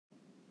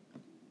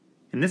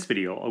In this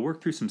video, I'll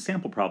work through some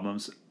sample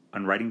problems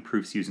on writing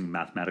proofs using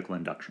mathematical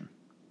induction.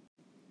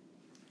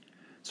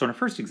 So in our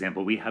first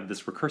example, we have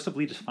this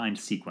recursively defined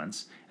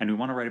sequence, and we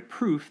want to write a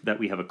proof that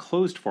we have a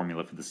closed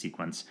formula for the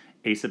sequence,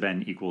 a sub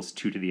n equals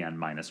 2 to the n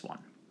minus 1.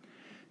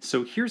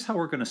 So here's how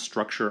we're going to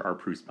structure our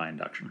proofs by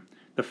induction.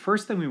 The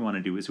first thing we want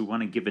to do is we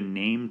want to give a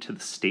name to the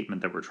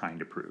statement that we're trying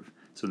to prove.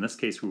 So in this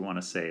case, we want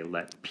to say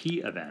let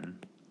p of n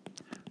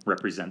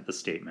represent the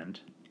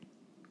statement,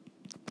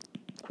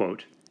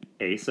 quote,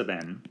 a sub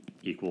n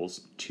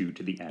equals 2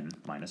 to the n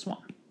minus 1.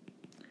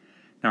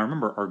 Now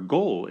remember, our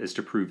goal is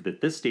to prove that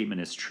this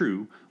statement is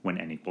true when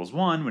n equals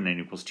 1, when n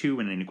equals 2,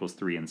 when n equals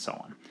 3, and so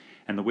on.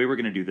 And the way we're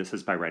going to do this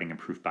is by writing a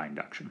proof by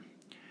induction.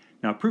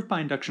 Now a proof by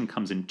induction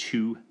comes in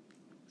two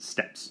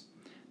steps.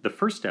 The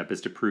first step is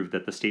to prove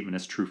that the statement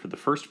is true for the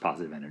first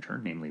positive integer,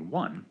 namely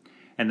 1,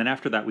 and then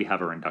after that we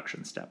have our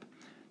induction step.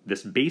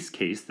 This base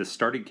case, this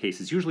starting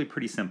case, is usually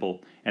pretty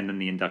simple, and then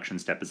the induction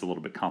step is a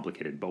little bit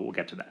complicated, but we'll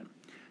get to that.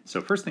 So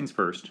first things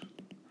first,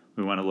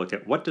 we want to look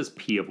at what does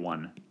p of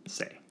 1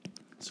 say.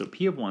 So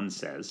p of 1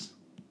 says,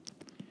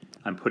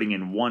 I'm putting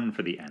in 1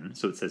 for the n,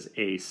 so it says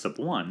a sub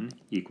 1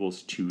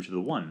 equals 2 to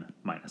the 1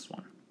 minus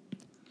 1.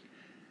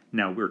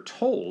 Now we're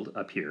told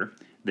up here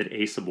that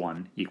a sub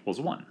 1 equals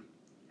 1,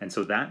 and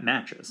so that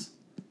matches.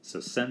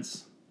 So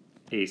since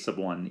a sub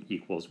 1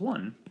 equals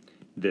 1,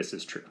 this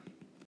is true.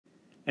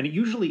 And it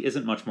usually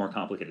isn't much more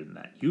complicated than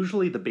that.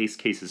 Usually the base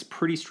case is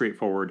pretty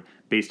straightforward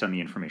based on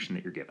the information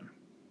that you're given.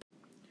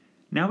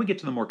 Now we get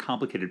to the more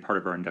complicated part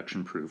of our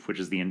induction proof, which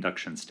is the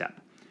induction step.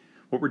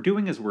 What we're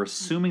doing is we're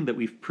assuming that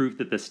we've proved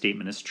that this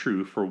statement is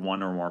true for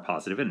one or more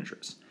positive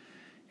integers.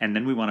 And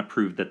then we want to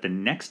prove that the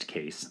next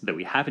case that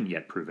we haven't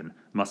yet proven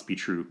must be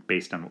true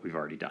based on what we've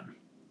already done.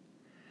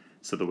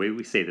 So the way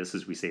we say this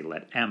is we say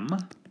let m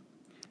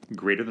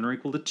greater than or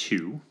equal to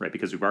 2, right,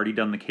 because we've already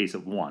done the case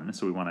of 1,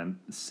 so we want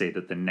to say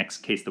that the next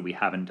case that we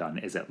haven't done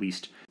is at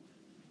least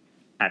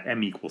at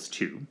m equals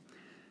 2.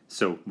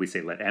 So we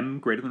say let m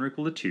greater than or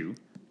equal to 2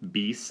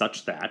 be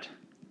such that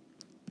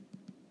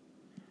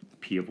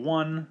p of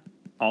 1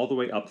 all the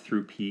way up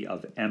through p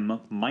of m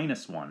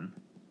minus 1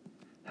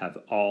 have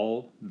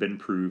all been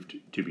proved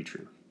to be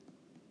true.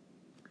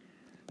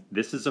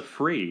 This is a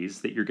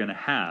phrase that you're going to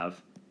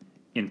have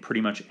in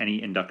pretty much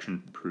any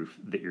induction proof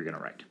that you're going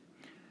to write.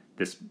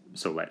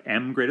 So let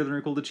m greater than or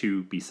equal to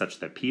 2 be such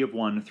that p of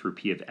 1 through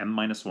p of m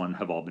minus 1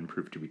 have all been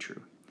proved to be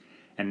true.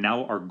 And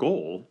now our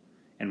goal,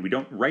 and we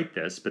don't write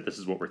this, but this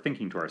is what we're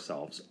thinking to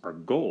ourselves, our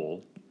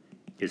goal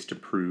is to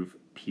prove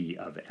p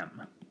of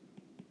m.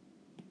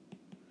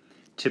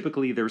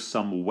 Typically, there's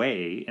some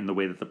way in the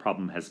way that the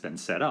problem has been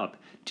set up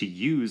to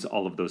use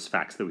all of those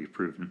facts that we've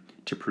proven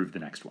to prove the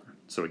next one.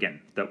 So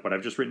again, what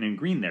I've just written in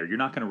green there, you're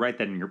not going to write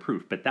that in your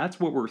proof, but that's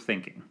what we're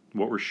thinking.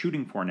 What we're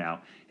shooting for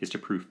now is to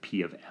prove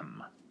p of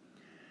m.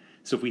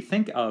 So if we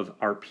think of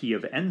our p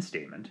of n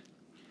statement,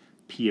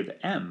 p of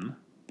m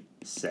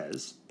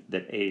says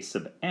that a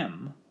sub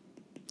m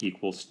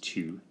equals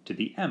 2 to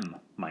the m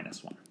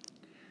minus 1.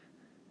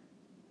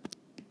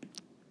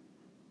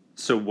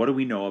 So what do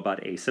we know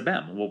about a sub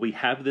m? Well, we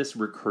have this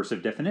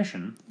recursive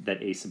definition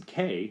that a sub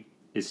k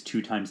is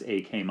 2 times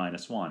ak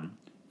minus 1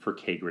 for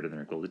k greater than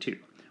or equal to 2.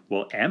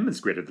 Well, m is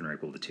greater than or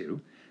equal to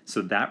 2,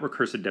 so that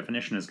recursive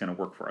definition is going to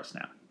work for us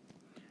now.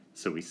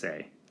 So we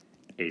say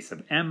a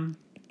sub m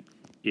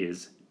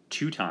is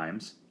 2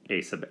 times a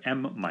sub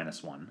m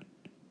minus 1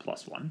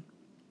 plus 1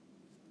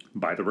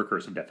 by the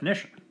recursive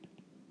definition.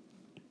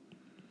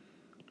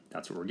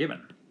 That's what we're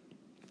given.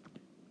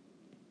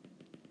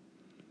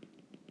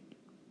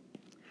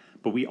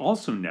 But we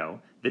also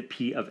know that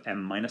p of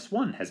m minus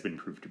 1 has been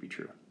proved to be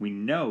true. We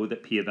know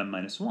that p of m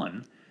minus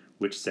 1,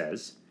 which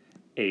says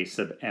a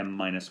sub m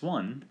minus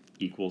 1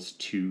 equals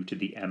 2 to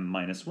the m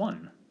minus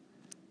 1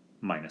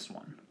 minus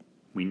 1.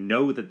 We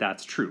know that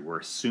that's true. We're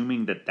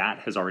assuming that that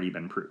has already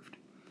been proved.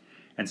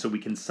 And so we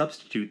can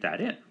substitute that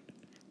in.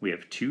 We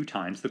have 2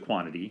 times the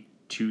quantity,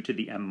 2 to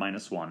the m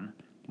minus 1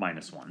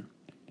 minus 1,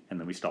 and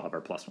then we still have our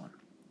plus 1.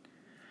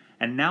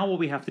 And now what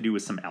we have to do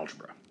is some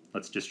algebra.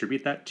 Let's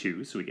distribute that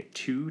 2, so we get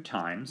 2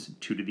 times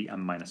 2 to the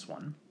m minus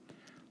 1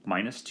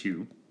 minus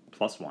 2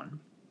 plus 1.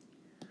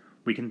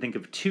 We can think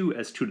of 2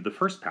 as 2 to the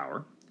first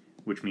power,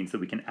 which means that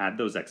we can add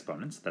those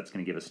exponents. That's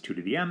going to give us 2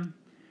 to the m,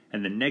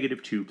 and then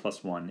negative 2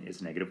 plus 1 is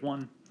negative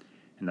 1,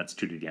 and that's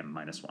 2 to the m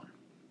minus 1.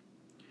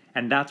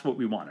 And that's what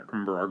we wanted.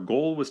 Remember, our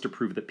goal was to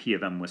prove that p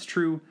of m was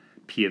true.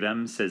 P of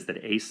m says that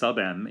a sub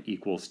m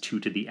equals 2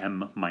 to the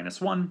m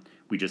minus 1.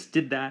 We just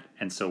did that,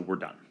 and so we're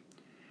done.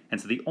 And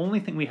so the only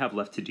thing we have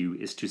left to do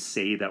is to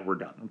say that we're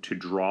done, to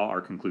draw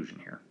our conclusion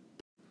here.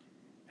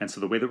 And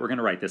so the way that we're going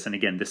to write this, and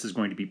again, this is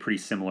going to be pretty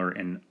similar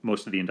in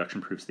most of the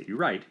induction proofs that you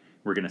write,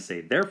 we're going to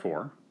say,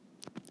 therefore,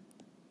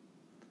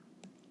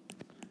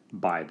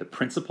 by the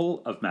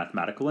principle of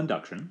mathematical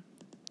induction,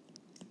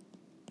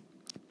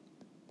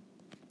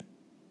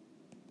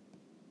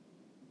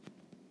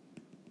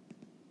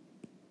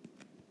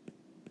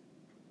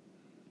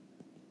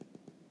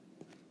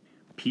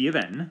 p of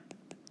n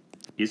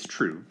is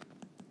true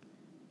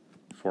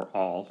for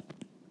all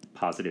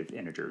positive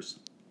integers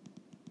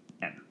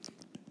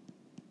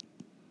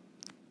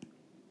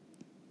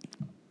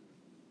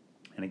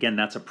again,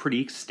 that's a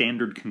pretty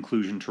standard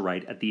conclusion to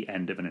write at the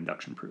end of an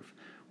induction proof.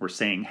 We're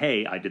saying,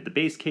 hey, I did the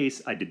base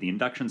case, I did the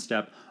induction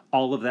step,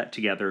 all of that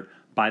together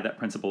by that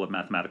principle of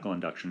mathematical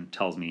induction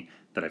tells me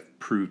that I've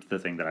proved the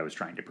thing that I was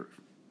trying to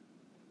prove.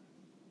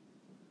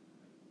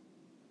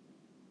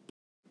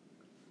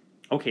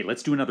 Okay,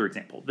 let's do another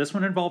example. This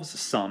one involves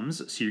sums,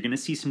 so you're going to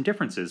see some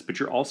differences, but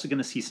you're also going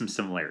to see some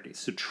similarities.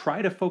 So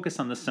try to focus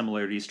on the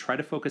similarities, try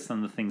to focus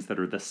on the things that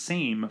are the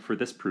same for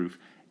this proof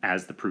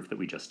as the proof that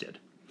we just did.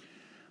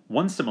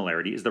 One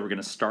similarity is that we're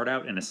going to start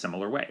out in a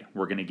similar way.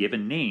 We're going to give a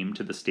name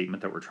to the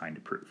statement that we're trying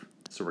to prove.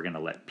 So we're going to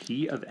let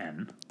P of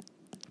n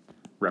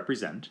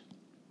represent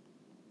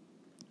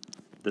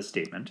the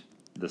statement,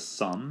 the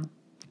sum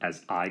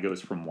as I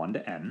goes from 1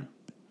 to n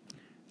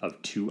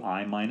of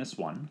 2i minus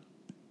 1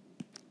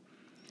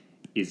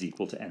 is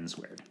equal to n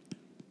squared.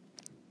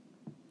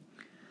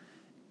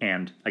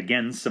 And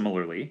again,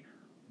 similarly,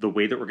 the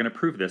way that we're going to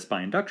prove this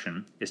by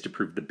induction is to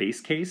prove the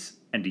base case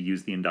and to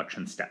use the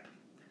induction step.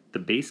 The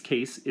base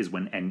case is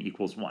when n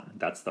equals 1.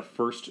 That's the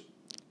first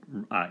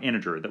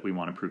integer that we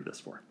want to prove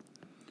this for.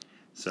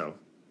 So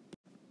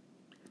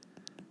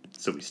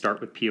we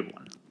start with P of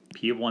 1.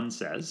 P of 1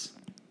 says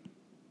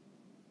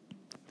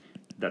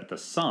that the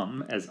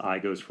sum as I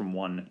goes from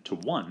 1 to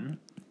 1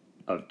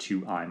 of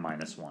 2i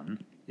minus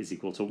 1 is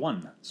equal to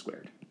 1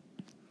 squared.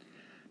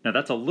 Now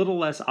that's a little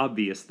less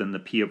obvious than the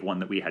P of 1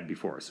 that we had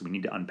before, so we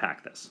need to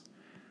unpack this.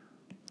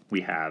 We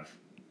have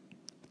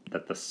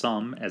that the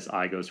sum as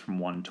I goes from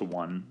 1 to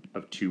 1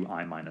 of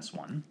 2i minus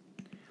 1.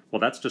 Well,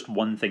 that's just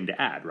one thing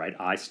to add, right?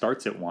 I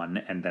starts at 1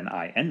 and then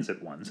I ends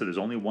at 1, so there's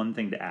only one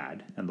thing to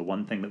add, and the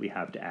one thing that we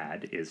have to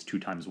add is 2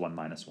 times 1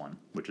 minus 1,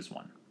 which is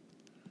 1.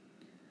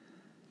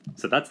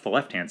 So that's the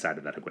left-hand side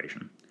of that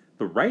equation.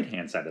 The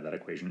right-hand side of that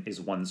equation is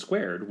 1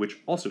 squared, which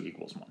also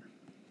equals 1.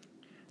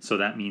 So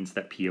that means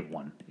that P of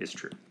 1 is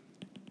true.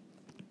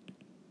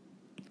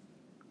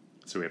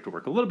 So we have to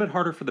work a little bit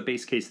harder for the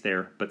base case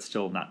there, but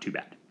still not too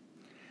bad.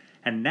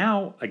 And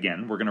now,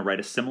 again, we're going to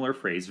write a similar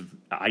phrase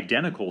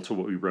identical to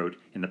what we wrote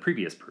in the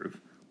previous proof.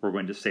 We're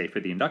going to say for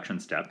the induction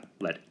step,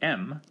 let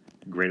m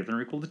greater than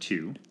or equal to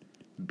 2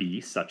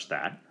 be such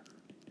that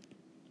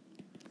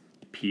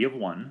P of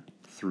 1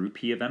 through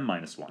P of m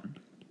minus 1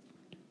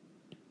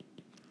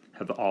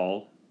 have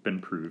all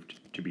been proved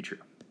to be true.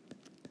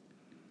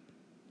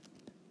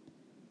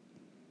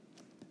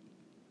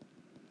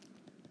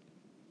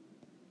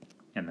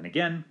 And then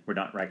again, we're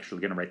not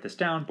actually going to write this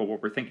down, but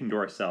what we're thinking to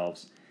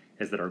ourselves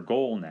is that our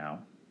goal now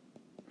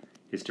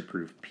is to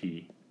prove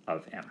P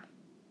of m.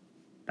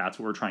 That's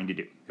what we're trying to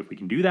do. If we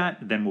can do that,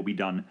 then we'll be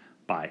done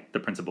by the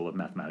principle of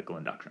mathematical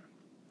induction.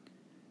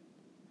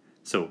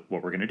 So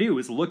what we're going to do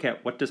is look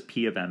at what does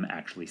P of m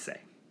actually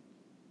say.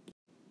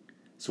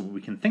 So what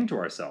we can think to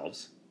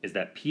ourselves is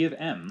that P of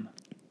m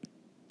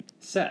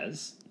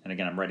says, and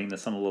again I'm writing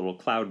this on a little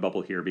cloud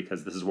bubble here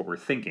because this is what we're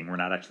thinking, we're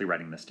not actually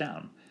writing this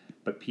down,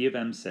 but P of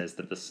m says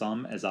that the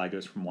sum as I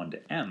goes from 1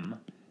 to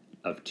m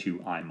of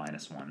 2i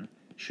minus 1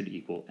 should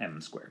equal m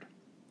squared.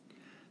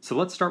 So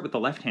let's start with the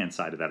left-hand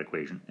side of that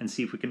equation and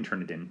see if we can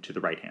turn it into the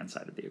right-hand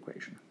side of the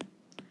equation.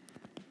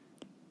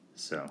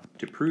 So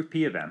to prove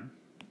P of m,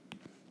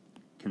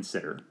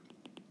 consider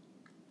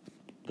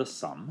the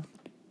sum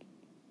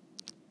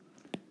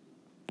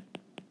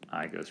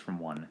I goes from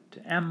 1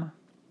 to m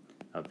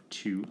of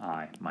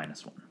 2i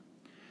minus 1.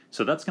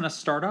 So that's going to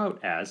start out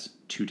as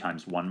 2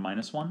 times 1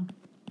 minus 1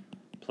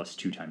 plus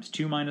 2 times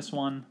 2 minus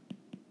 1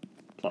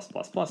 plus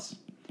plus plus.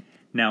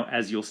 Now,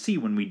 as you'll see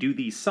when we do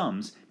these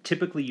sums,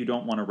 typically you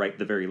don't want to write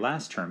the very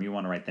last term, you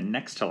want to write the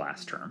next to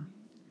last term.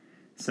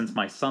 Since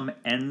my sum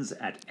ends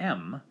at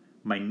m,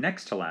 my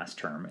next to last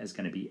term is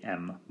going to be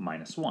m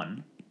minus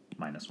 1,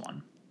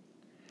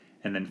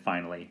 and then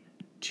finally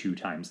 2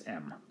 times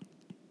m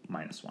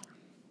minus 1.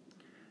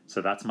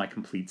 So that's my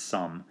complete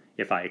sum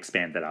if I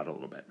expand that out a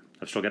little bit.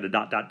 I've still got a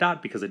dot, dot,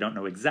 dot because I don't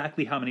know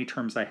exactly how many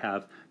terms I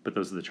have, but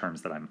those are the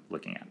terms that I'm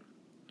looking at.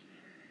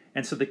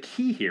 And so the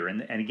key here,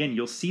 and again,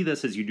 you'll see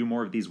this as you do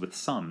more of these with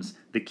sums,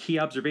 the key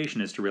observation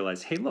is to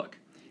realize, hey, look,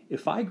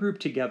 if I group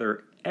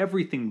together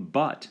everything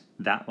but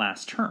that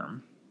last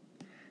term,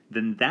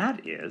 then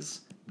that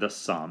is the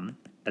sum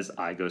as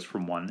I goes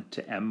from 1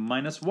 to m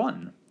minus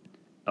 1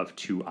 of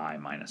 2i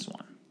minus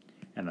 1.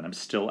 And then I'm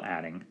still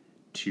adding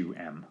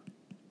 2m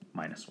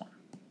minus 1.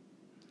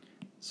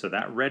 So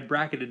that red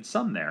bracketed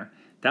sum there,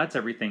 that's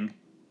everything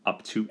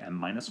up to m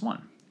minus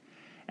 1.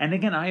 And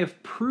again, I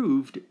have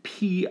proved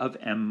P of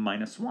m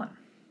minus 1.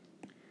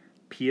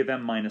 P of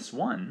m minus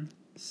 1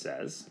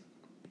 says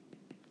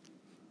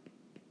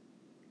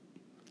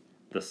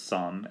the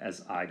sum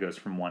as I goes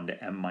from 1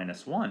 to m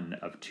minus 1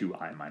 of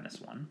 2i minus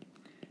 1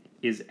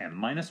 is m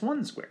minus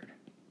 1 squared.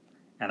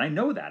 And I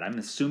know that. I'm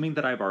assuming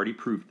that I've already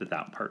proved that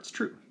that part's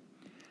true.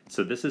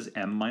 So this is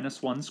m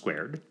minus 1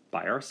 squared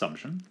by our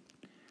assumption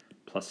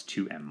plus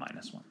 2m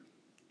minus 1.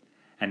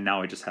 And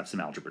now I just have some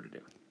algebra to do.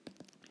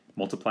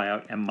 Multiply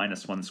out m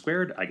minus 1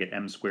 squared, I get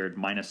m squared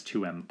minus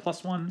 2m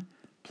plus 1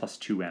 plus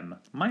 2m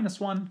minus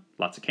 1.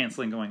 Lots of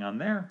canceling going on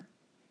there.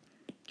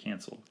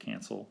 Cancel,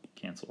 cancel,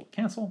 cancel,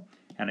 cancel.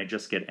 and I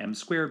just get m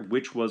squared,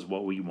 which was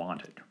what we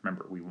wanted.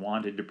 Remember, we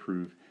wanted to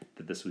prove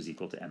that this was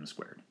equal to m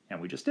squared,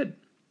 and we just did.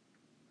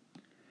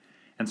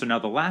 And so now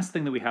the last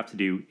thing that we have to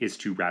do is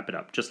to wrap it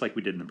up, just like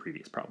we did in the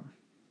previous problem.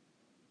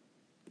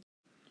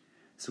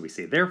 So we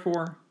say,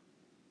 therefore,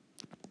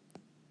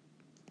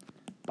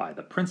 by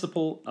the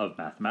principle of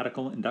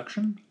mathematical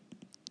induction,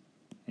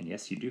 and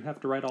yes, you do have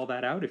to write all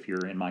that out if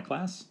you're in my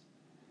class,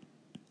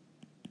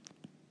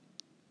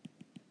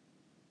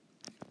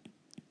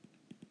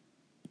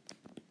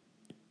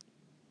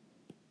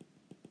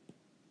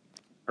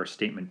 our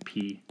statement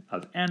P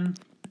of n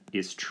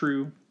is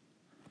true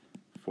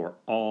for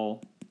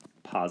all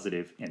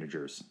positive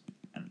integers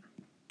n.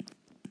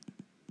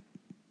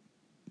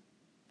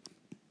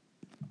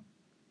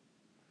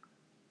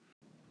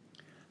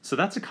 So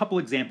that's a couple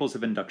examples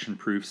of induction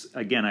proofs.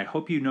 Again, I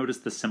hope you notice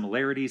the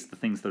similarities, the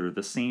things that are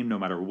the same no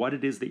matter what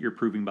it is that you're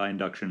proving by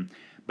induction,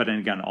 but then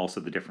again, also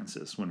the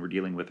differences. When we're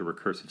dealing with a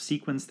recursive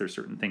sequence, there's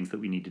certain things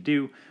that we need to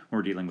do. When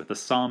we're dealing with a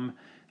sum,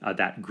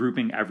 that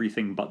grouping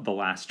everything but the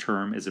last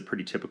term is a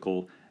pretty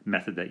typical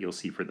method that you'll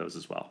see for those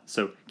as well.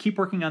 So keep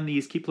working on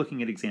these, keep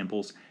looking at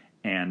examples,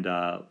 and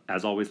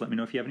as always, let me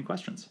know if you have any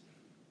questions.